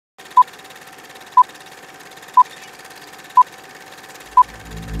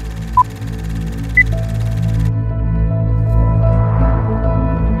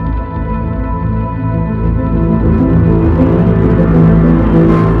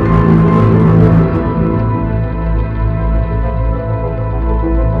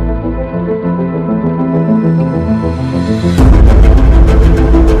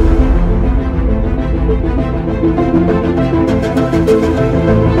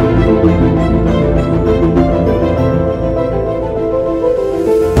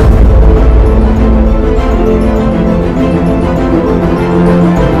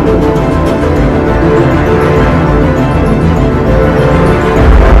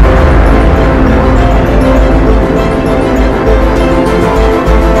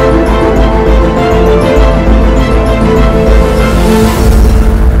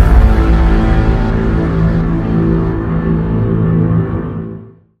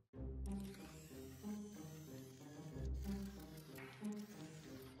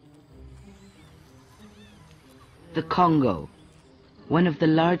The Congo, one of the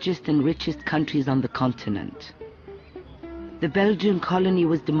largest and richest countries on the continent. The Belgian colony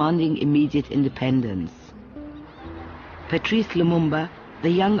was demanding immediate independence. Patrice Lumumba, the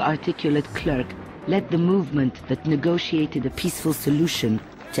young articulate clerk, led the movement that negotiated a peaceful solution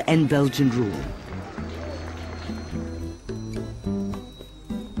to end Belgian rule.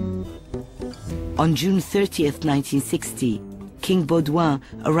 On June 30th, 1960, King Baudouin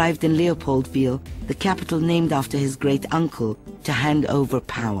arrived in Leopoldville, the capital named after his great-uncle, to hand over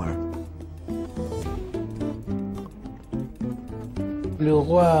power. Le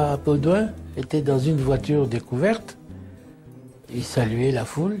roi Baudouin était dans une voiture découverte. Il saluait la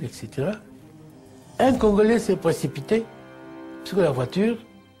foule, etc. Un Congolais s'est précipité sur la voiture.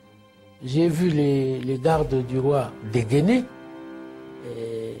 J'ai vu les gardes du roi dégainer.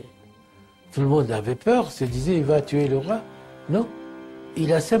 Et tout le monde avait peur, se disait il va tuer le roi. Non,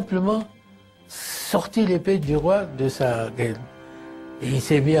 il a simplement sorti l'épée du roi de sa gaine. Et il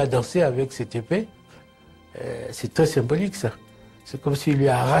s'est mis à danser avec cette épée. C'est très symbolique ça. C'est comme s'il lui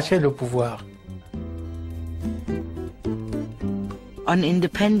a arraché le pouvoir. On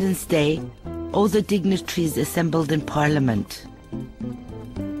Independence Day, all the dignitaries assembled in Parliament.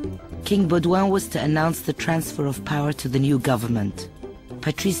 King Baudouin was to announce the transfer of power to the new government.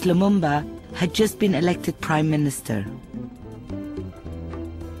 Patrice Lumumba had just been elected Prime Minister.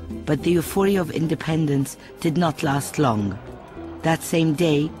 But the euphoria of independence did not last long. That same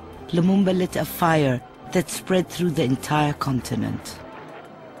day, Lumumba lit a fire that spread through the entire continent.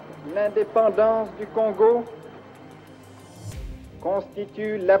 L'indépendance du Congo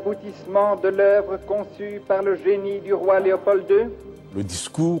constitue l'aboutissement de l'œuvre conçue par le génie du roi Léopold II. Le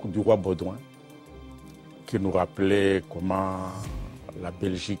discours du roi Baudouin, qui nous rappelait comment la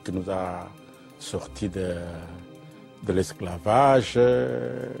Belgique nous a sortis de l'esclavage,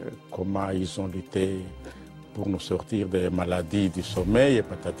 comment ils ont lutté pour nous sortir des maladies du sommeil et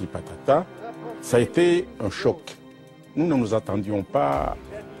patati patata. Ça a été un choc. Nous ne nous attendions pas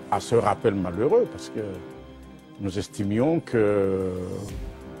à ce rappel malheureux parce que nous estimions que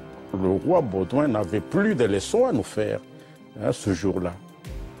le roi Baudouin n'avait plus de leçons à nous faire ce jour-là.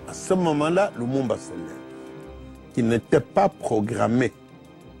 À ce moment-là, Lumumba se lève. Il n'était pas programmé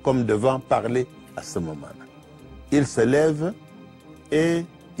comme devant parler à ce moment-là. Il se lève et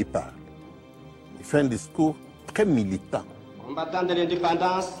il parle. Il fait un discours très militant. Combattant de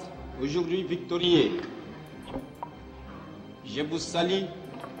l'indépendance, aujourd'hui victorieux, je vous salue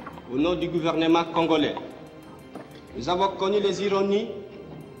au nom du gouvernement congolais. Nous avons connu les ironies,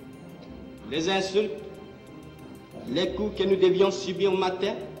 les insultes, les coups que nous devions subir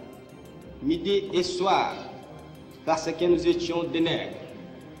matin, midi et soir, parce que nous étions des nègres.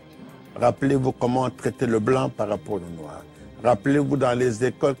 Rappelez-vous comment on traitait le blanc par rapport au noir. Rappelez-vous dans les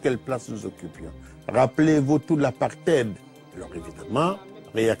écoles quelle place nous occupions. Rappelez-vous tout l'apartheid. Alors évidemment,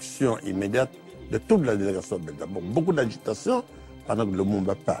 réaction immédiate de toute la délégation belge. D'abord, beaucoup d'agitation pendant que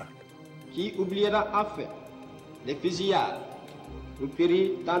Lumumba parle. Qui oubliera enfin les fusillades où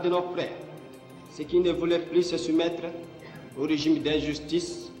périt tant de nos frères, ceux qui ne voulaient plus se soumettre au régime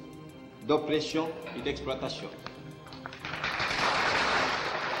d'injustice, d'oppression et d'exploitation.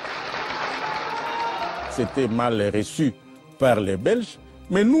 C'était mal reçu par les Belges,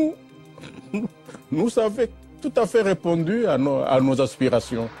 mais nous avons tout à fait répondu à nos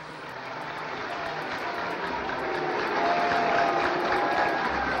aspirations.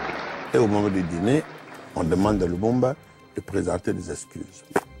 Et au moment du dîner, on demande à Lumumba de présenter des excuses.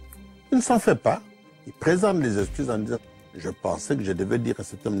 Il ne s'en fait pas. Il présente les excuses en disant « Je pensais que je devais dire à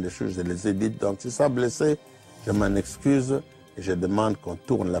cet homme des choses, je les ai dites, donc si ça a blessé, je m'en excuse et je demande qu'on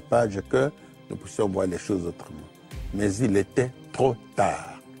tourne la page et que nous puissions voir les choses autrement. » Mais il était trop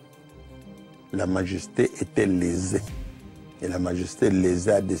tard. La majesté était lésée. Et la majesté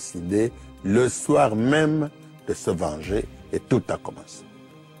lésée a décidé le soir même de se venger et tout a commencé.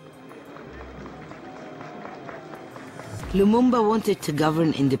 Lumumba wanted to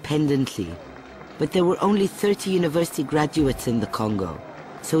govern independently, but there were only 30 university graduates in the Congo,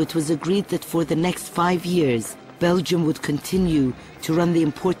 so it was agreed that for the next 5 years, Belgium would continue to run the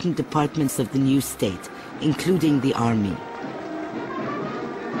important departments of the new state, including the army.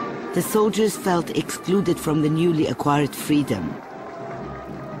 The soldiers felt excluded from the newly acquired freedom.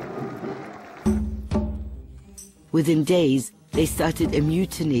 Within days, they started a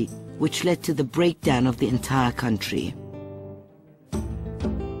mutiny, which led to the breakdown of the entire country.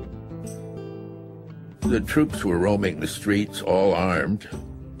 The troops were roaming the streets, all armed,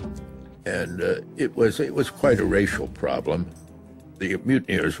 and it was quite a racial problem. The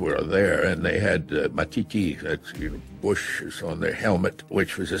mutineers were there, and they had matiti, that's bushes on their helmet,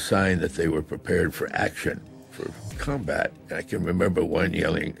 which was a sign that they were prepared for action. for combat. I can remember one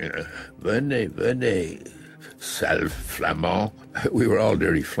yelling, "Venez, venez, sale flamand." We were all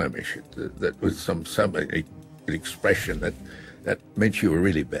dirty Flemish. That was an expression that meant you were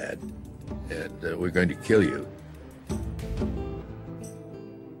really bad, and we're going to kill you.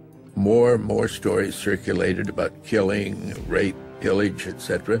 More and more stories circulated about killing, rape, pillage,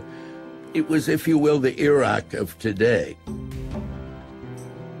 etc. It was, if you will, the Iraq of today.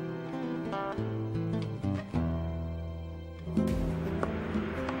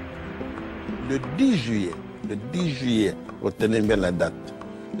 Le 10 juillet, retenez bien la date,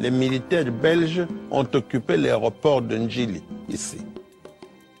 les militaires belges ont occupé l'aéroport de Njili, ici.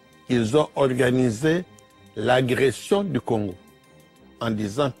 Ils ont organisé l'agression du Congo en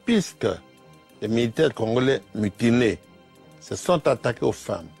disant, puisque les militaires congolais mutinés se sont attaqués aux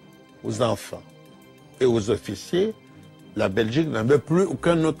femmes, aux enfants et aux officiers, la Belgique n'avait plus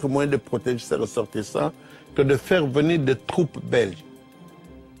aucun autre moyen de protéger ses ressortissants que de faire venir des troupes belges,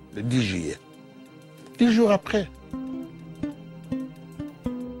 le 10 juillet. 10 jours après.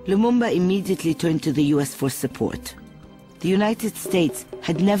 Lumumba immediately turned to the US for support. The United States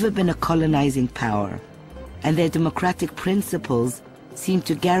had never been a colonizing power, and their democratic principles seemed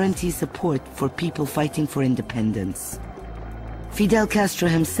to guarantee support for people fighting for independence. Fidel Castro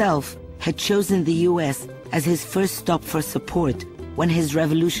himself had chosen the US as his first stop for support when his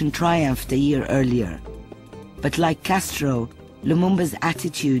revolution triumphed a year earlier. But like Castro, Lumumba's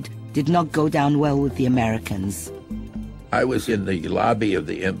attitude did not go down well with the Americans. I was in the lobby of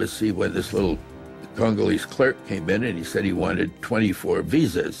the embassy when this little Congolese clerk came in and he said he wanted 24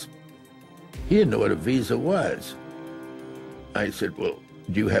 visas. He didn't know what a visa was. I said, well,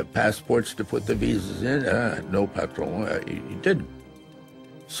 do you have passports to put the visas in? No, patron. He didn't.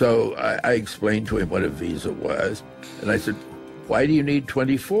 So I explained to him what a visa was. And I said, why do you need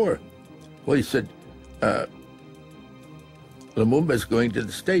 24? Well, he said, Lumumba's going to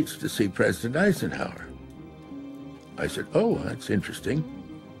the States to see President Eisenhower. I said, oh, that's interesting.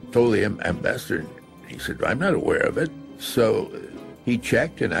 Told the ambassador. He said, I'm not aware of it. So he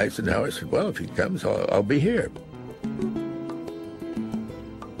checked, and Eisenhower said, well, if he comes, I'll be here.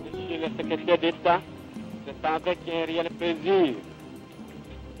 Monsieur le secrétaire d'État, c'est avec un réel plaisir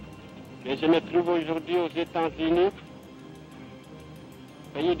que je me trouve aujourd'hui aux États-Unis,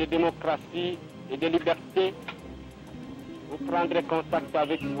 pays de démocratie et de liberté, pour prendre contact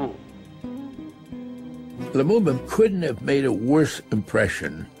avec vous. Lumumba couldn't have made a worse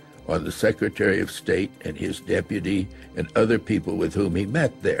impression on the Secretary of State and his deputy and other people with whom he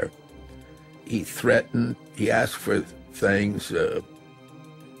met there. He threatened, he asked for things,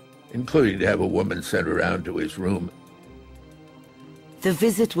 including to have a woman sent around to his room. The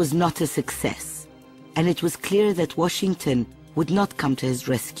visit was not a success, and it was clear that Washington would not come to his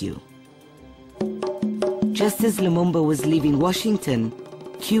rescue. Just as Lumumba was leaving Washington,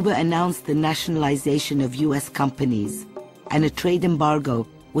 Cuba announced the nationalization of US companies, and a trade embargo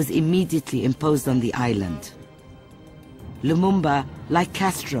was immediately imposed on the island. Lumumba, like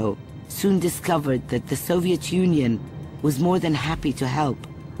Castro, soon discovered that the Soviet Union was more than happy to help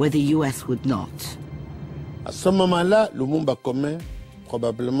where the US would not. À ce moment-là, Lumumba commet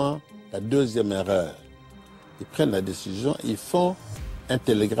probablement la deuxième erreur. Ils prennent la décision, ils font un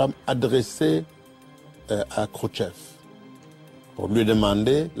télégramme adressé à Khrouchtchev pour lui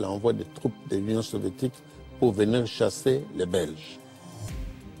demander l'envoi des troupes de l'Union soviétique pour venir chasser les Belges.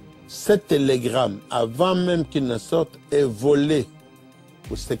 Ce télégramme, avant même qu'il ne sorte, est volé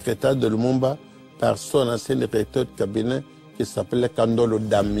au secrétaire de Lumumba par son ancien directeur de cabinet qui s'appelait Kandolo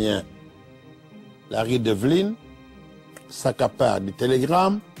Damien. Larry Devlin s'accapare du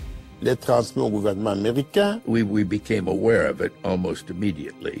télégramme, les transmet au gouvernement américain. We became aware of it almost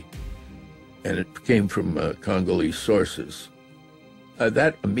immediately, and it came from Congolese sources.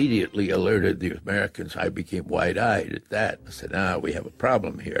 That immediately alerted the Americans. I became wide-eyed at that. I said, we have a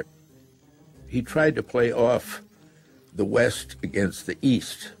problem here. He tried to play off the West against the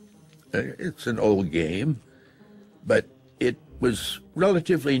East. It's an old game, but it was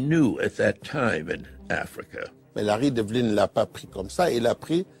relatively new at that time in Africa. Mais Larry Devlin ne l'a pas pris comme ça, il l'a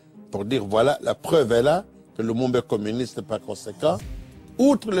pris pour dire, voilà, la preuve est là, que le Lumumba est communiste par conséquent.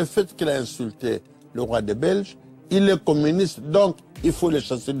 Outre le fait qu'il a insulté le roi des Belges, il est communiste, donc il faut le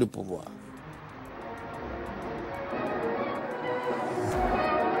chasser du pouvoir.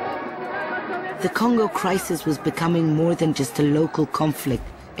 The Congo crisis was becoming more than just a local conflict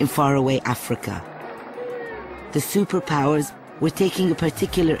in faraway Africa. The superpowers were taking a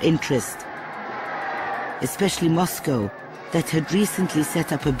particular interest, especially Moscow, that had recently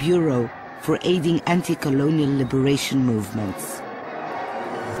set up a bureau for aiding anti-colonial liberation movements.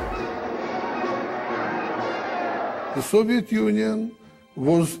 The Soviet Union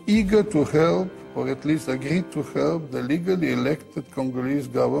was eager to help, or at least agreed to help, the legally elected Congolese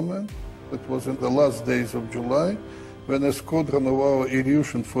government. It was in the last days of July, when a squadron of our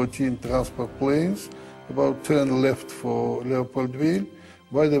Ilyushin 14 transport planes, about 10 left for Leopoldville.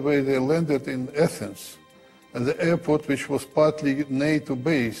 By the way, they landed in Athens, at the airport, which was partly NATO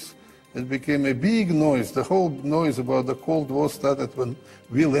base. It became a big noise. The whole noise about the Cold War started when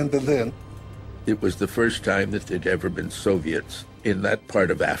we landed there. It was the first time that there'd ever been Soviets in that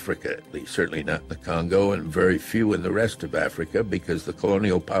part of Africa, at least, certainly not in the Congo, and very few in the rest of Africa, because the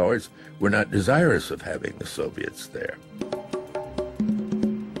colonial powers were not desirous of having the Soviets there.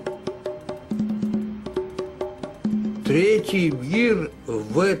 Третий мир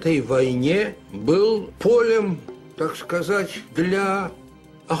в этой войне был полем, так сказать, для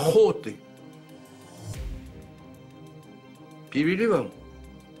охоты. Перевели вам?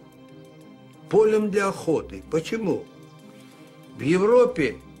 Полем для охоты. Почему? В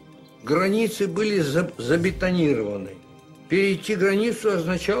Европе границы были забетонированы. Перейти границу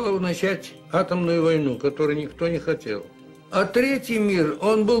означало начать атомную войну, которую никто не хотел. А третий мир,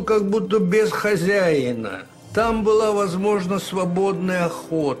 он был как будто без хозяина. Там была возможна свободная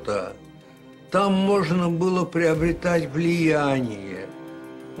охота. Там можно было приобретать влияние.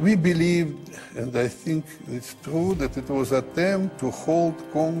 We believed, and I think it's true, that it was an attempt to hold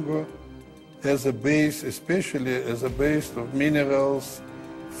Congo as a base, especially as a base of minerals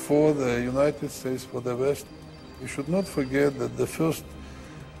for the United States, for the West. We should not forget that the first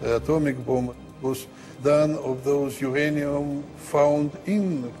atomic bomb was done of those uranium found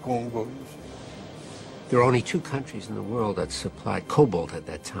in Congo. There were only two countries in the world that supplied cobalt at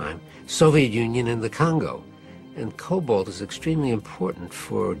that time, Soviet Union and the Congo. And cobalt is extremely important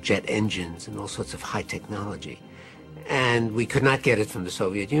for jet engines and all sorts of high technology. And we could not get it from the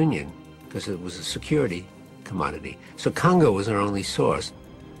Soviet Union because it was a security commodity. So Congo was our only source.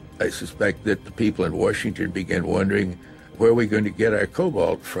 I suspect that the people in Washington began wondering, where are we going to get our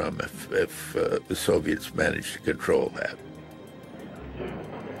cobalt from if the Soviets managed to control that?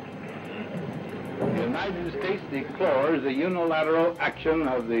 The United States deplores the unilateral action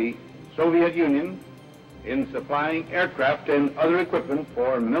of the Soviet Union in supplying aircraft and other equipment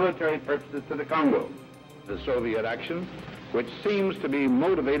for military purposes to the Congo. The Soviet action, which seems to be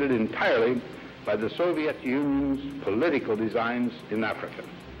motivated entirely by the Soviet Union's political designs in Africa.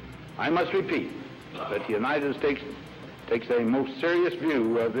 I must repeat that the United States takes a most serious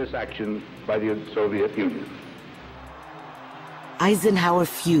view of this action by the Soviet Union. Eisenhower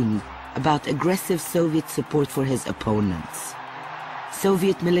fumed about aggressive Soviet support for his opponents.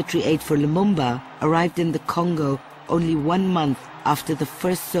 Soviet military aid for Lumumba arrived in the Congo only 1 month after the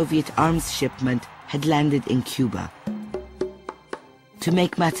first Soviet arms shipment had landed in Cuba. To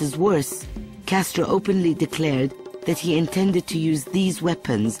make matters worse, Castro openly declared that he intended to use these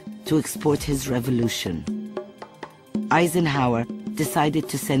weapons to export his revolution. Eisenhower decided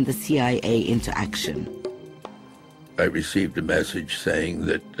to send the CIA into action. I received a message saying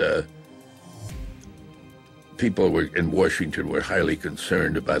that people in Washington were highly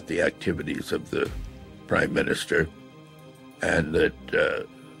concerned about the activities of the Prime Minister, and that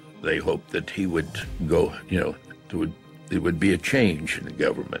they hoped that he would go, there would be a change in the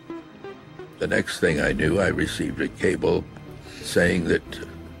government. The next thing I knew, I received a cable saying that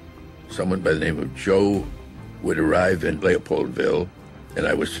someone by the name of Joe would arrive in Leopoldville, and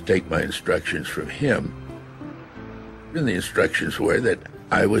I was to take my instructions from him. And the instructions were that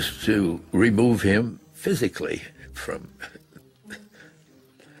I was to remove him physically from,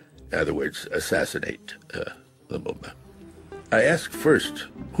 in other words, assassinate Lumumba. I asked first,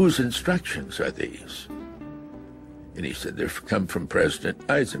 whose instructions are these? And he said, they've come from President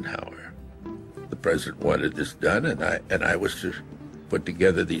Eisenhower. The president wanted this done, and I was to put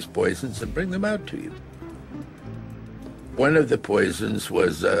together these poisons and bring them out to you. One of the poisons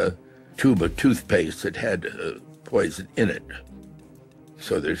was a tube of toothpaste that had poison in it,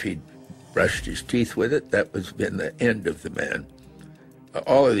 so that if he'd brushed his teeth with it, that was been the end of the man.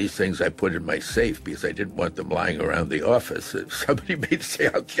 All of these things I put in my safe because I didn't want them lying around the office. If somebody may say,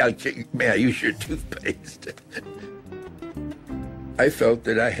 may I use your toothpaste? I felt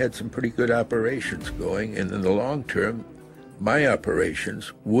that I had some pretty good operations going, and in the long term, my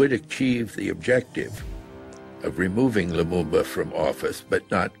operations would achieve the objective of removing Lumumba from office, but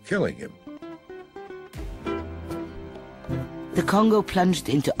not killing him. The Congo plunged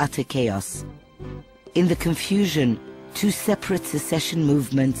into utter chaos. In the confusion, two separate secession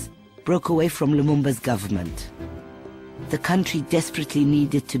movements broke away from Lumumba's government. The country desperately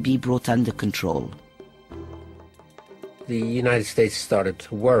needed to be brought under control. the United States started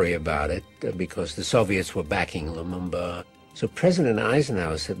to worry about it because the Soviets were backing Lumumba. So President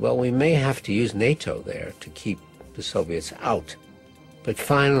Eisenhower said, well, we may have to use NATO there to keep the Soviets out. But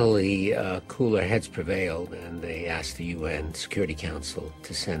finally, cooler heads prevailed, and they asked the UN Security Council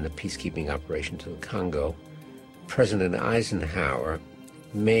to send a peacekeeping operation to the Congo. President Eisenhower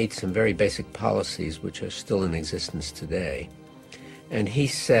made some very basic policies which are still in existence today. And he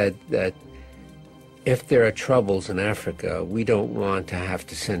said that if there are troubles in Africa, we don't want to have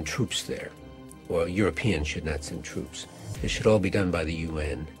to send troops there. Or Europeans should not send troops. It should all be done by the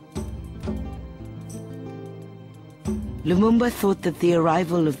UN. Lumumba thought that the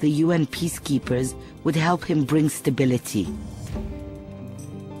arrival of the UN peacekeepers would help him bring stability.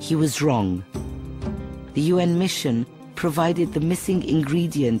 He was wrong. The UN mission provided the missing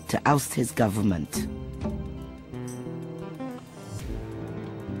ingredient to oust his government.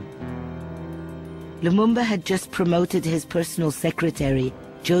 Lumumba had just promoted his personal secretary,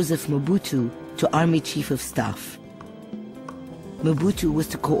 Joseph Mobutu, to Army Chief of Staff. Mobutu was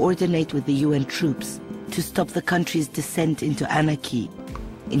to coordinate with the UN troops to stop the country's descent into anarchy.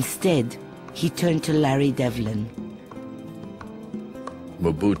 Instead, he turned to Larry Devlin.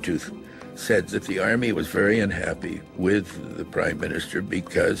 Mobutu said that the army was very unhappy with the prime minister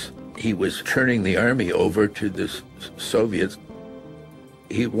because he was turning the army over to the Soviets.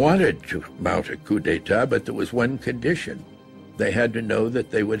 He wanted to mount a coup d'etat, but there was one condition. They had to know that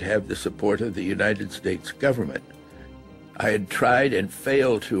they would have the support of the United States government. I had tried and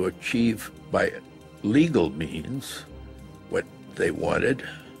failed to achieve by legal means what they wanted,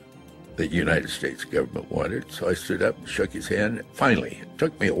 the United States government wanted. So I stood up and shook his hand. Finally, it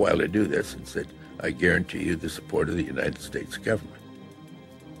took me a while to do this, and said, I guarantee you the support of the United States government.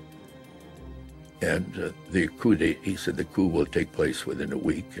 And the coup, he said the coup will take place within a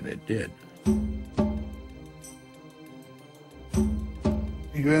week, and it did.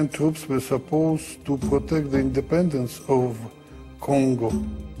 UN troops were supposed to protect the independence of Congo,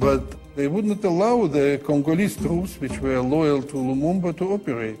 but they would not allow the Congolese troops, which were loyal to Lumumba, to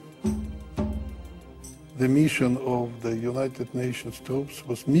operate. The mission of the United Nations troops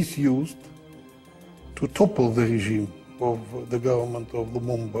was misused to topple the regime of the government of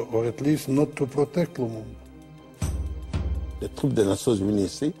Lumumba, or at least not to protect Lumumba. Les troupes des Nations Unies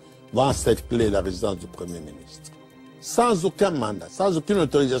ici vont encercler la résidence du Premier ministre. Sans aucun mandat, sans aucune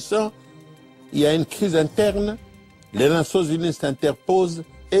autorisation, il y a une crise interne, les Nations Unies s'interposent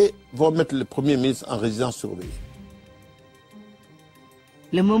et vont mettre le Premier ministre en résidence surveillée.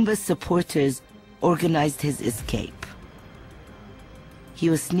 Lumumba's supporters organized his escape. He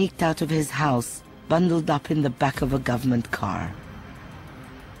was sneaked out of his house, bundled up in the back of a government car.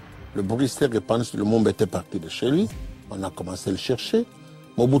 Le bruit s'est répandu que Lumumba était parti de chez lui. On a commencé à le chercher.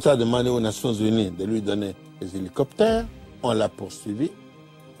 Mobutu a demandé aux Nations Unies de lui donner des hélicoptères. On l'a poursuivi.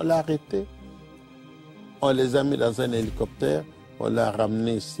 On l'a arrêté. On les a mis dans un hélicoptère. On l'a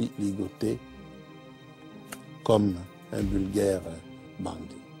ramené ici, ligoté, comme un vulgaire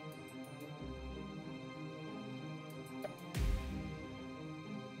bandit.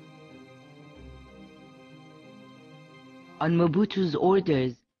 On Mobutu's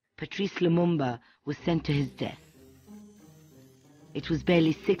orders, Patrice Lumumba was sent to his death. It was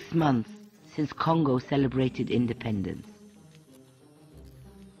barely 6 months since Congo celebrated independence.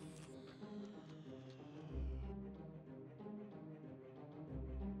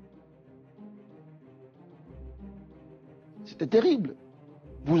 C'était terrible.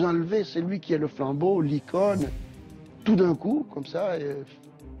 Vous enlevez celui qui est le flambeau, l'icône, tout d'un coup, comme ça,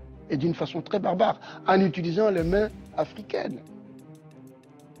 et d'une façon très barbare, en utilisant les mains africaines.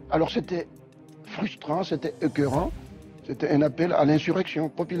 Alors c'était frustrant, c'était écœurant, c'était un appel à l'insurrection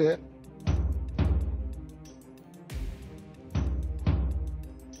populaire.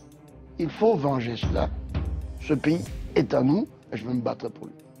 Il faut venger cela. Ce pays est à nous et je vais me battre pour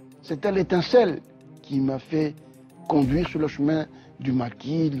lui. C'était l'étincelle qui m'a fait conduire sur le chemin du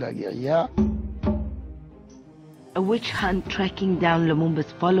maquis, de la guérilla. A witch hunt tracking down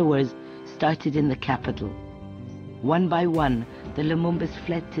Lumumba's followers started in the capital. One by one, the Lumumbas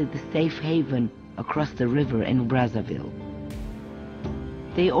fled to the safe haven across the river in Brazzaville.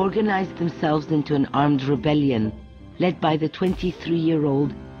 They organized themselves into an armed rebellion led by the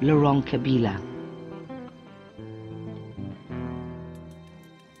 23-year-old Laurent Kabila.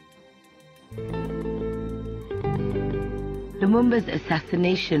 Lumumba's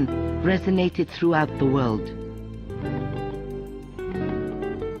assassination resonated throughout the world.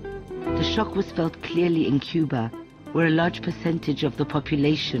 The shock was felt clearly in Cuba, where a large percentage of the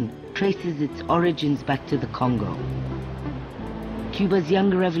population traces its origins back to the Congo. Cuba's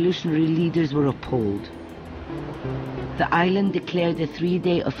young revolutionary leaders were appalled. the island declared a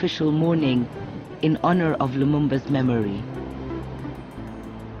 3-day official mourning in honor of Lumumba's memory.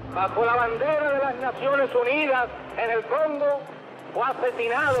 Bajo la bandera de las Naciones Unidas en el Congo fue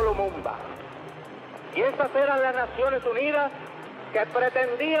asesinado Lumumba. Y esas eran las Naciones Unidas que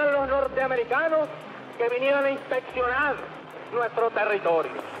pretendían los norteamericanos que vinieran a inspeccionar nuestro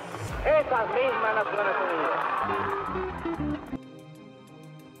territorio. Esas mismas Naciones Unidas.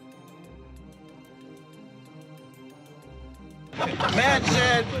 Man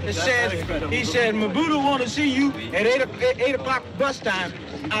he said, Mobutu want to see you at 8 o'clock bus time.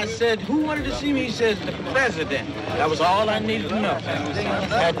 I said, who wanted to see me? He says, the president. That was all I needed to know.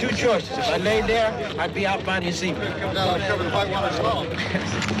 I had two choices. If I laid there, I'd be out by this evening.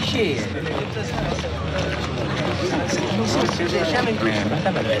 Shit.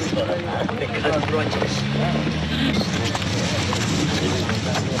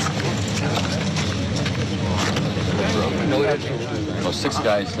 Well, 6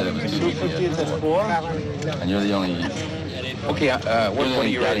 guys said it was 2. And you're the only... Okay, what are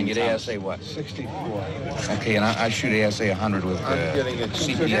you rating? Get ASA what? 64. Okay, and I shoot ASA 100 with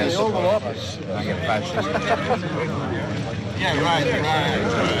CPS. I get 5. Yeah, right.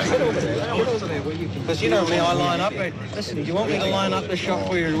 Because you know me, I line up. Listen, do you want me to line up the shot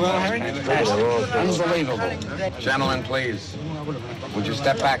for you as well, Harry? Unbelievable. Gentlemen, please. Would you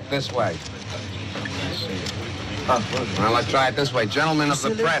step back this way? Well, let's try it this way. Gentlemen of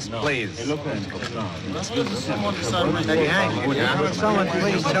the press, please. Someone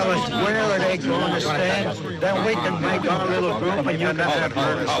please tell us where are they going to stand? Then we can make our little group and you can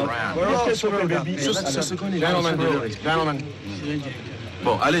Gentlemen.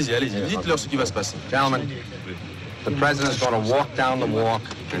 Bon, allez-y. Dites-leur ce qui va se passer. Gentlemen, the president's going to walk down the walk,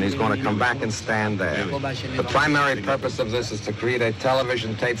 and he's going to come back and stand there. The primary purpose of this is to create a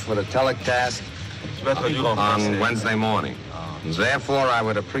television tape for the telecast on Wednesday morning. Therefore, I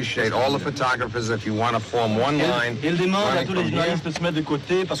would appreciate all the photographers if you want to form one line. Il demande à tous les journalistes de se mettre de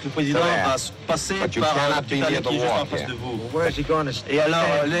côté parce que le président a passé par l'hôpital qui est juste en face de vous. Et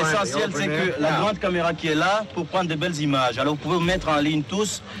alors, l'essentiel, c'est que la grande caméra qui est là pour prendre de belles images. Alors, vous pouvez vous mettre en ligne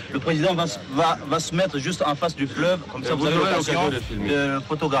tous. Le président va se mettre juste en face du fleuve, comme ça vous avez l'occasion de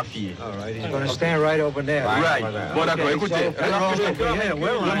photographier. Right. Bon, d'accord, écoutez.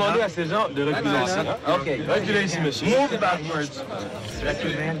 Demandez à ces gens de reculer ici. OK. Reculez ici, monsieur. Move backwards.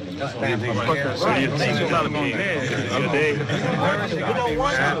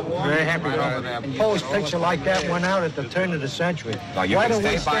 Very happy over there. Post picture like that went out at the turn of the century. Why don't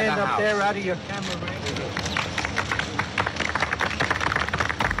we stand up there out of your camera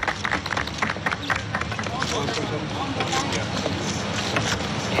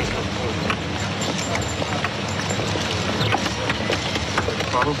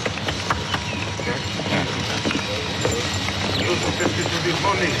Problem?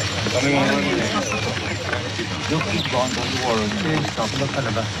 Don't keep going, don't worry. Stop, look at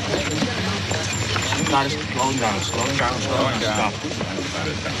that. Slowing down. Stop.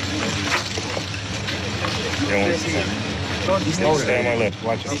 Stay on my left,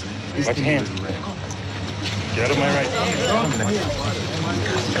 watch it. Watch your hand. Get out of my right.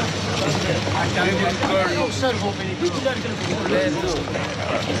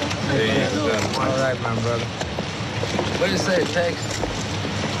 All right, my brother. What do you say, Tex?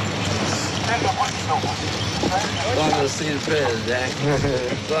 Going to see the president.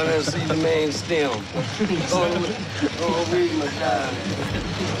 Going to see the main stem. Going to read my time.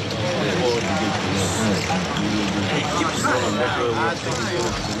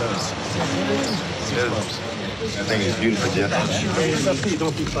 I think it's beautiful, Jeff.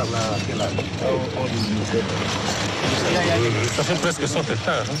 Ça fait presque 100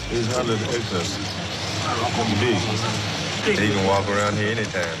 hectares. It's 100 hectares. Big. You can walk around here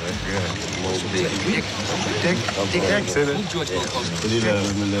anytime. That's good. C'est le village.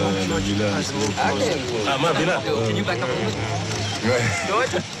 Ah, ma villa.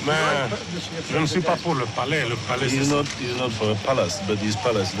 Je ne suis pas pour le palais. Le palais, it's not for a palace, but this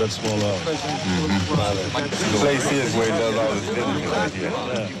palace, that's small house. The place here is where he does all his business right here.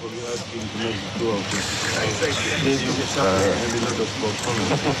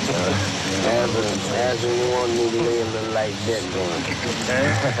 As we want me to lay a little like that going.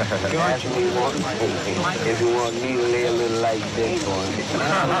 If you want me to lay a little like that going.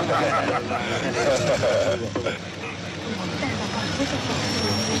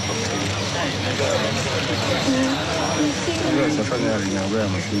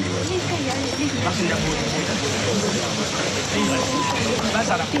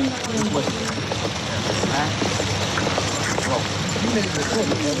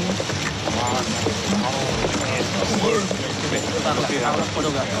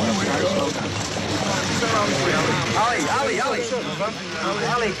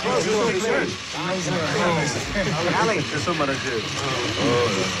 Ali, close to him. Ali.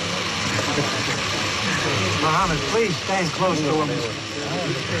 Mohammed, please stand close to him.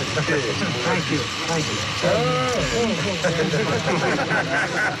 Thank you. Thank you.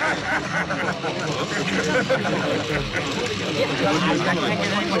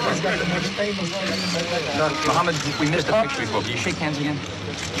 Mohammed, we missed a picture before. Will you shake hands again?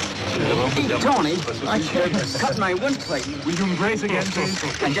 Hey, Tony, I cut my wind plate. Will you embrace again, please?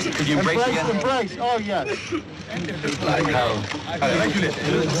 And just, could you embrace again? Embrace, oh yes. Vous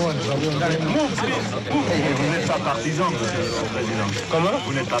n'êtes pas partisan, monsieur le Président. Comment?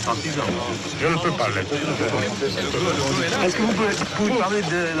 Vous n'êtes pas partisan. Je ne peux pas l'être. Est-ce que vous pouvez parler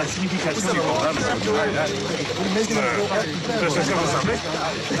de la signification du programme? C'est ce que vous savez.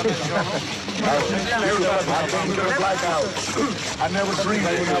 I never dreamed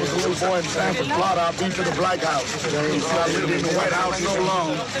when I was a little boy in Sanford, Florida, I'd be to the Black House. I lived in the White House so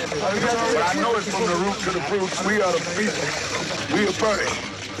long. But I know it's from the root to the fruits. We are the people. We are first.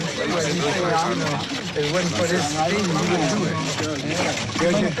 If it wasn't for this thing, we wouldn't do it.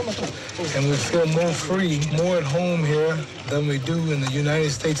 And we feel more free, more at home here than we do in the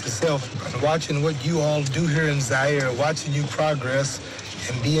United States itself. Watching what you all do here in Zaire, watching you progress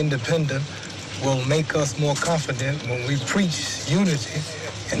and be independent will make us more confident when we preach unity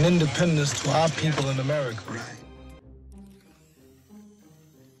and independence to our people in America.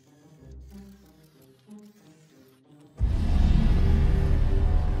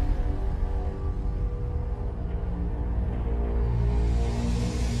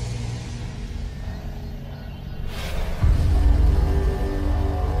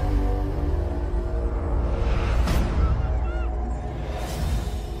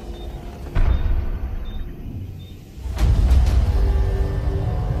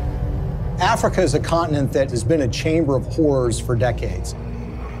 Africa is a continent that has been a chamber of horrors for decades.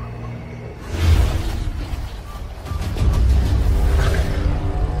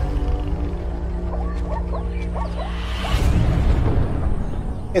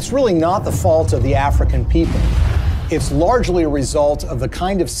 It's really not the fault of the African people. It's largely a result of the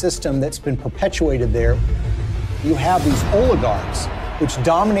kind of system that's been perpetuated there. You have these oligarchs which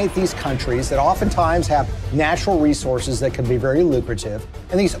dominate these countries that oftentimes have natural resources that can be very lucrative.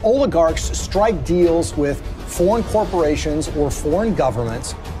 And these oligarchs strike deals with foreign corporations or foreign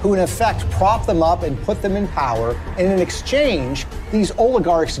governments who in effect prop them up and put them in power. And in exchange, these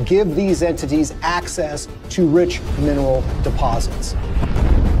oligarchs give these entities access to rich mineral deposits.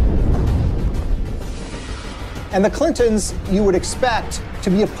 And the Clintons, you would expect to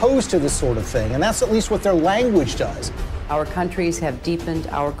be opposed to this sort of thing, and that's at least what their language does. Our countries have deepened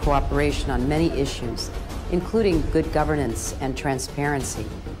our cooperation on many issues, including good governance and transparency,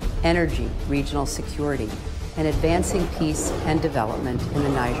 energy, regional security, and advancing peace and development in the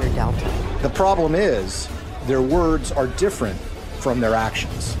Niger Delta. The problem is, their words are different from their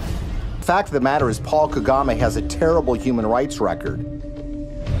actions. The fact of the matter is, Paul Kagame has a terrible human rights record.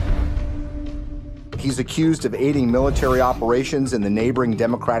 He's accused of aiding military operations in the neighboring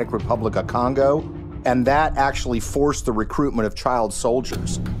Democratic Republic of Congo, and that actually forced the recruitment of child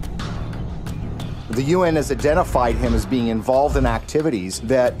soldiers. The UN has identified him as being involved in activities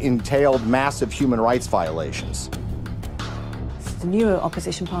that entailed massive human rights violations. The newer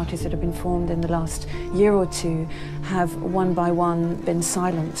opposition parties that have been formed in the last year or two have one by one been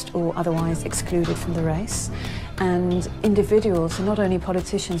silenced or otherwise excluded from the race. And individuals, not only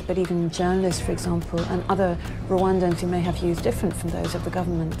politicians, but even journalists, for example, and other Rwandans who may have views different from those of the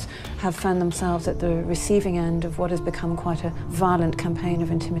government, have found themselves at the receiving end of what has become quite a violent campaign of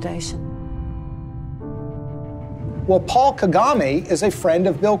intimidation. Well, Paul Kagame is a friend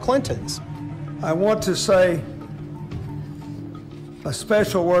of Bill Clinton's. I want to say a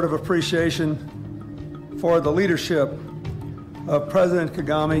special word of appreciation for the leadership of President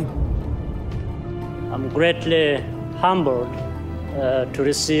Kagame. I'm greatly humbled to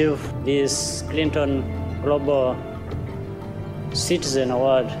receive this Clinton Global Citizen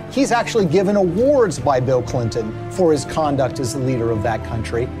Award. He's actually given awards by Bill Clinton for his conduct as the leader of that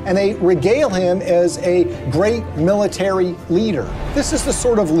country, and they regale him as a great military leader. This is the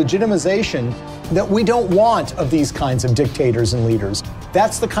sort of legitimization that we don't want of these kinds of dictators and leaders.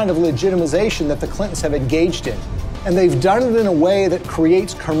 That's the kind of legitimization that the Clintons have engaged in. And they've done it in a way that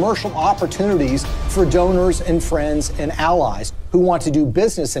creates commercial opportunities for donors and friends and allies who want to do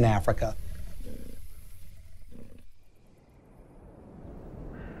business in Africa.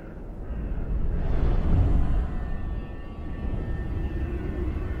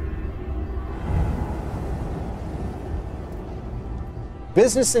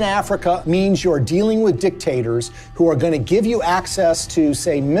 Business in Africa means you're dealing with dictators who are going to give you access to,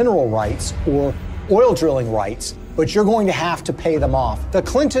 say, mineral rights or oil drilling rights, but you're going to have to pay them off. The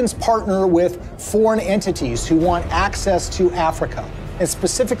Clintons partner with foreign entities who want access to Africa, and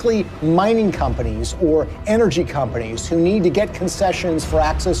specifically mining companies or energy companies who need to get concessions for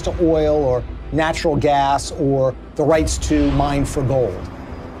access to oil or natural gas or the rights to mine for gold.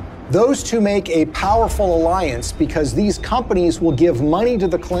 Those two make a powerful alliance because these companies will give money to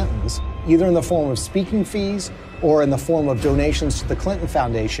the Clintons, either in the form of speaking fees or in the form of donations to the Clinton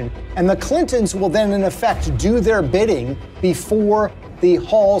Foundation. And the Clintons will then, in effect, do their bidding before the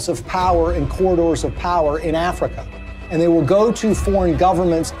halls of power and corridors of power in Africa. And they will go to foreign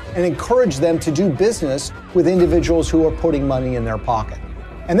governments and encourage them to do business with individuals who are putting money in their pocket.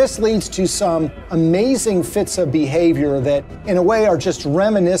 And this leads to some amazing fits of behavior that, in a way, are just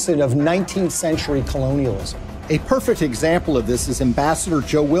reminiscent of 19th century colonialism. A perfect example of this is Ambassador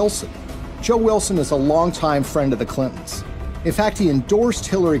Joe Wilson. Joe Wilson is a longtime friend of the Clintons. In fact, he endorsed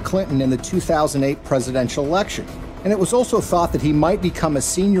Hillary Clinton in the 2008 presidential election, and it was also thought that he might become a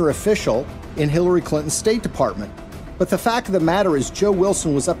senior official in Hillary Clinton's State Department. But the fact of the matter is Joe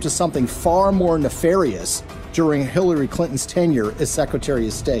Wilson was up to something far more nefarious during Hillary Clinton's tenure as Secretary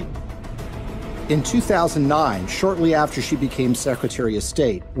of State. In 2009, shortly after she became Secretary of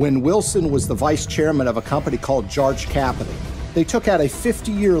State, when Wilson was the vice chairman of a company called Jarch Capital, they took out a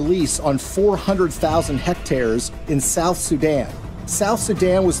 50-year lease on 400,000 hectares in South Sudan. South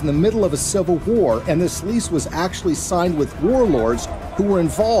Sudan was in the middle of a civil war, and this lease was actually signed with warlords who were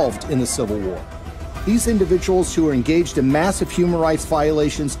involved in the civil war. These individuals who were engaged in massive human rights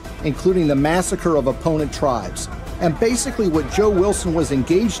violations, including the massacre of opponent tribes. And basically what Joe Wilson was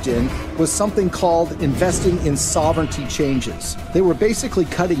engaged in was something called investing in sovereignty changes. They were basically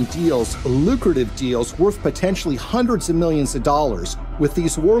cutting deals, lucrative deals, worth potentially hundreds of millions of dollars with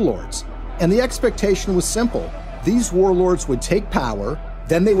these warlords. And the expectation was simple. These warlords would take power,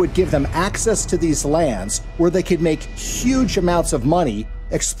 then they would give them access to these lands where they could make huge amounts of money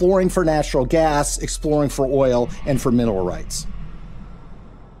exploring for natural gas, exploring for oil, and for mineral rights.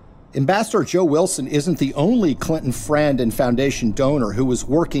 Ambassador Joe Wilson isn't the only Clinton friend and foundation donor who was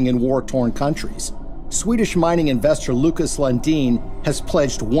working in war-torn countries. Swedish mining investor Lucas Lundin has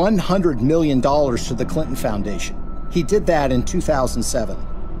pledged $100 million to the Clinton Foundation. He did that in 2007.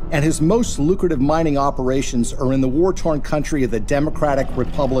 And his most lucrative mining operations are in the war-torn country of the Democratic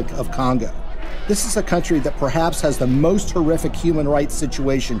Republic of Congo. This is a country that perhaps has the most horrific human rights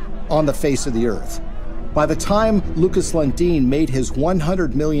situation on the face of the earth. By the time Lucas Lundin made his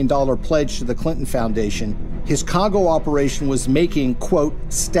 $100 million pledge to the Clinton Foundation, his Congo operation was making, quote,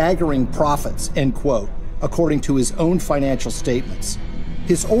 staggering profits, end quote, according to his own financial statements.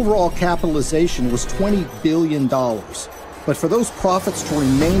 His overall capitalization was $20 billion. But for those profits to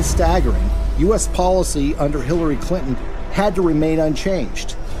remain staggering, U.S. policy under Hillary Clinton had to remain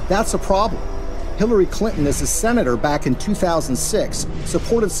unchanged. That's a problem. Hillary Clinton, as a senator back in 2006,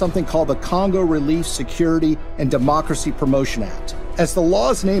 supported something called the Congo Relief, Security, and Democracy Promotion Act. As the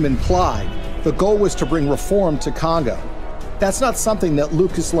law's name implied, the goal was to bring reform to Congo. That's not something that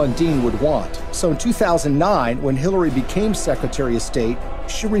Lucas Lundin would want. So in 2009, when Hillary became Secretary of State,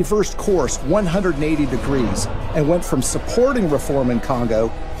 she reversed course 180 degrees and went from supporting reform in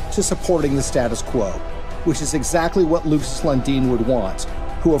Congo to supporting the status quo, which is exactly what Lucas Lundin would want,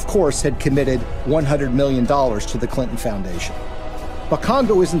 who of course had committed $100 million to the Clinton Foundation. But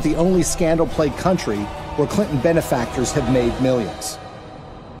Congo isn't the only scandal-plagued country where Clinton benefactors have made millions.